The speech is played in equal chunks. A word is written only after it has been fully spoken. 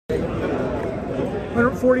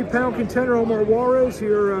140-pound contender Omar Juarez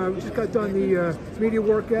here. We just got done the media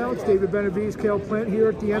workouts. David Benavides, Cal Plant here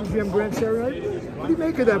at the MGM Grand Saturday. What do you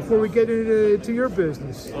make of that before we get into your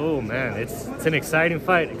business? Oh man, it's an exciting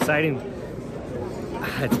fight. Exciting.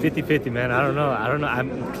 It's 50-50, man. I don't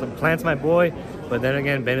know. Plant's my boy, but then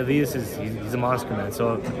again, Benavides he's a monster, man.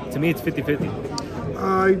 So to me, it's 50-50.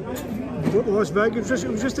 Las Vegas, it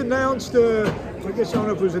was just announced, I guess I don't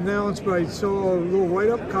know if it was announced, but I saw a little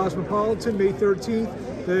write-up, Cosmopolitan, May 13th.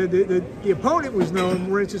 The opponent was known,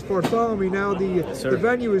 Barthelemy. Now the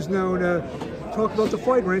venue is known. Talk about the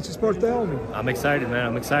fight, Barthelemy. I'm excited, man.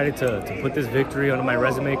 I'm excited to put this victory on my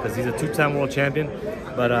resume because he's a two-time world champion.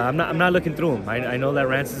 But I'm not looking through him. I know that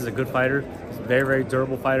Rancis is a good fighter. He's a very, very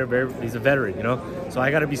durable fighter. He's a veteran, you know. So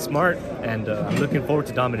I got to be smart, and I'm looking forward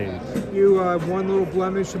to dominating. You one little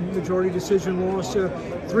blemish, a majority decision loss.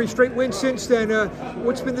 3 straight wins since then.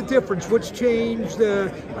 What's been the difference? What's changed?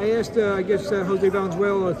 I asked, I guess, Jose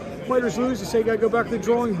Valenzuela, fighters lose, they say you got to go back to the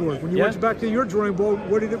drawing board. When you went back to your drawing board,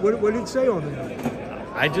 what did it say on that?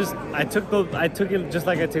 I took it just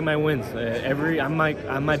like I take my wins. I'm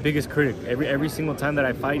my biggest critic. Every single time that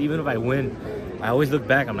I fight, even if I win, I always look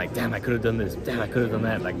back. I'm like, damn, I could have done this. Damn, I could have done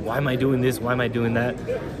that. Like, why am I doing this? Why am I doing that?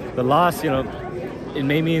 The loss, you know, it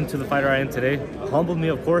made me into the fighter I am today. Humbled me,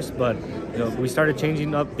 of course, but you know, we started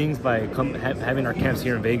changing up things by having our camps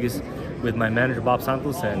here in Vegas with my manager Bob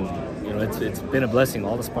Santos, and you know, it's been a blessing.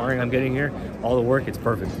 All the sparring I'm getting here, all the work, it's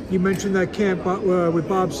perfect. You mentioned that camp with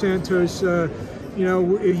Bob Santos. You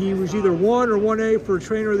know, he was either 1 or 1A for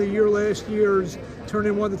Trainer of the Year last year. He's turned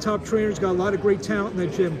in one of the top trainers, got a lot of great talent in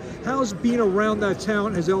that gym. How's being around that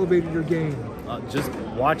talent has elevated your game? Just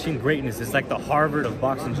watching greatness. It's like the Harvard of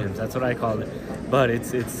boxing gyms. That's what I call it. But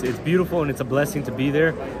it's beautiful, and it's a blessing to be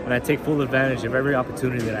there. And I take full advantage of every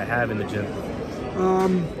opportunity that I have in the gym.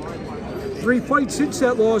 3 fights since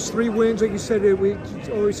that loss, 3 wins. Like you said, we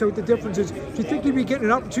always say what the difference is. Do you think you'd be getting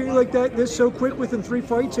an opportunity like that this so quick within 3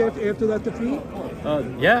 fights after that defeat?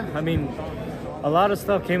 Yeah, I mean, a lot of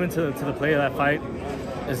stuff came into the play of that fight.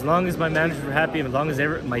 As long as my managers were happy, and as long as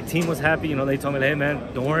my team was happy, you know, they told me, hey man,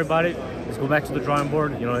 don't worry about it. Let's go back to the drawing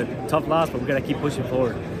board. You know, tough loss, but we gotta keep pushing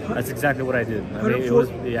forward. That's exactly what I did. I mean, it was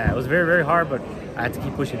very, very hard, but I had to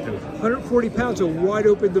keep pushing through. 140 pounds, a wide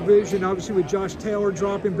open division. Obviously, with Josh Taylor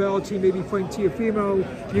dropping belt, maybe fighting Teofimo.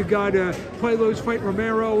 You got Pailos fight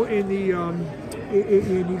Romero in the.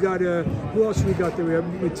 And you got who else we got there? We have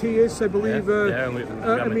Matias, I believe. I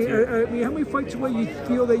mean, how many fights away you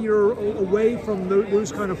feel that you're away from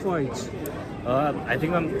those kind of fights? I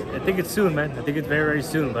think it's soon, man. I think it's very, very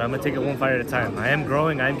soon. But I'm gonna take it one fight at a time. I am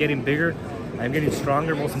growing. I'm getting bigger. I'm getting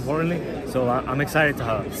stronger, most importantly. So I'm excited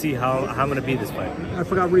to see how I'm going to beat this fight. I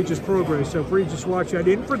forgot Regis' progress. So if Regis watching, I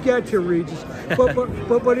didn't forget you, Regis. But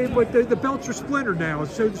the belts are splintered now.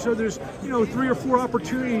 So there's 3 or 4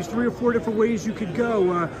 opportunities, 3 or 4 different ways you could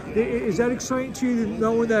go. Is that exciting to you,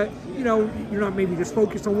 knowing that you're not maybe just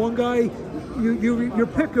focused on one guy? Your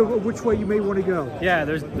pick of which way you may want to go. Yeah,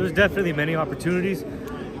 there's definitely many opportunities,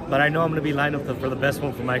 but I know I'm going to be lined up for the best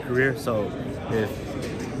one for my career. So if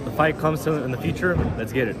the fight comes to in the future,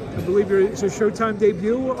 let's get it. I believe it's a Showtime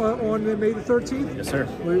debut on May the 13th? Yes, sir.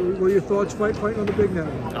 What are your thoughts fighting on the big net?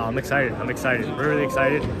 I'm excited. Really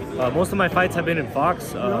excited. Most of my fights have been in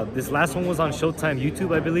Fox. This last one was on Showtime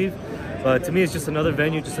YouTube, I believe. But to me, it's just another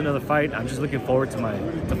venue, just another fight. I'm just looking forward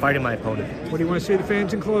to fighting my opponent. What do you want to say to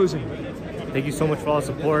fans in closing? Thank you so much for all the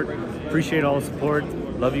support. Appreciate all the support.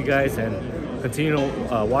 Love you guys, and continue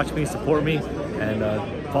to watch me, support me, and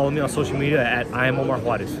follow me on social media at I am Omar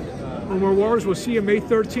Juarez. Omar Juarez, we'll see you May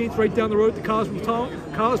 13th right down the road to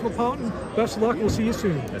Cosmopolitan. Best of luck. We'll see you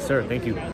soon. Yes, sir. Thank you.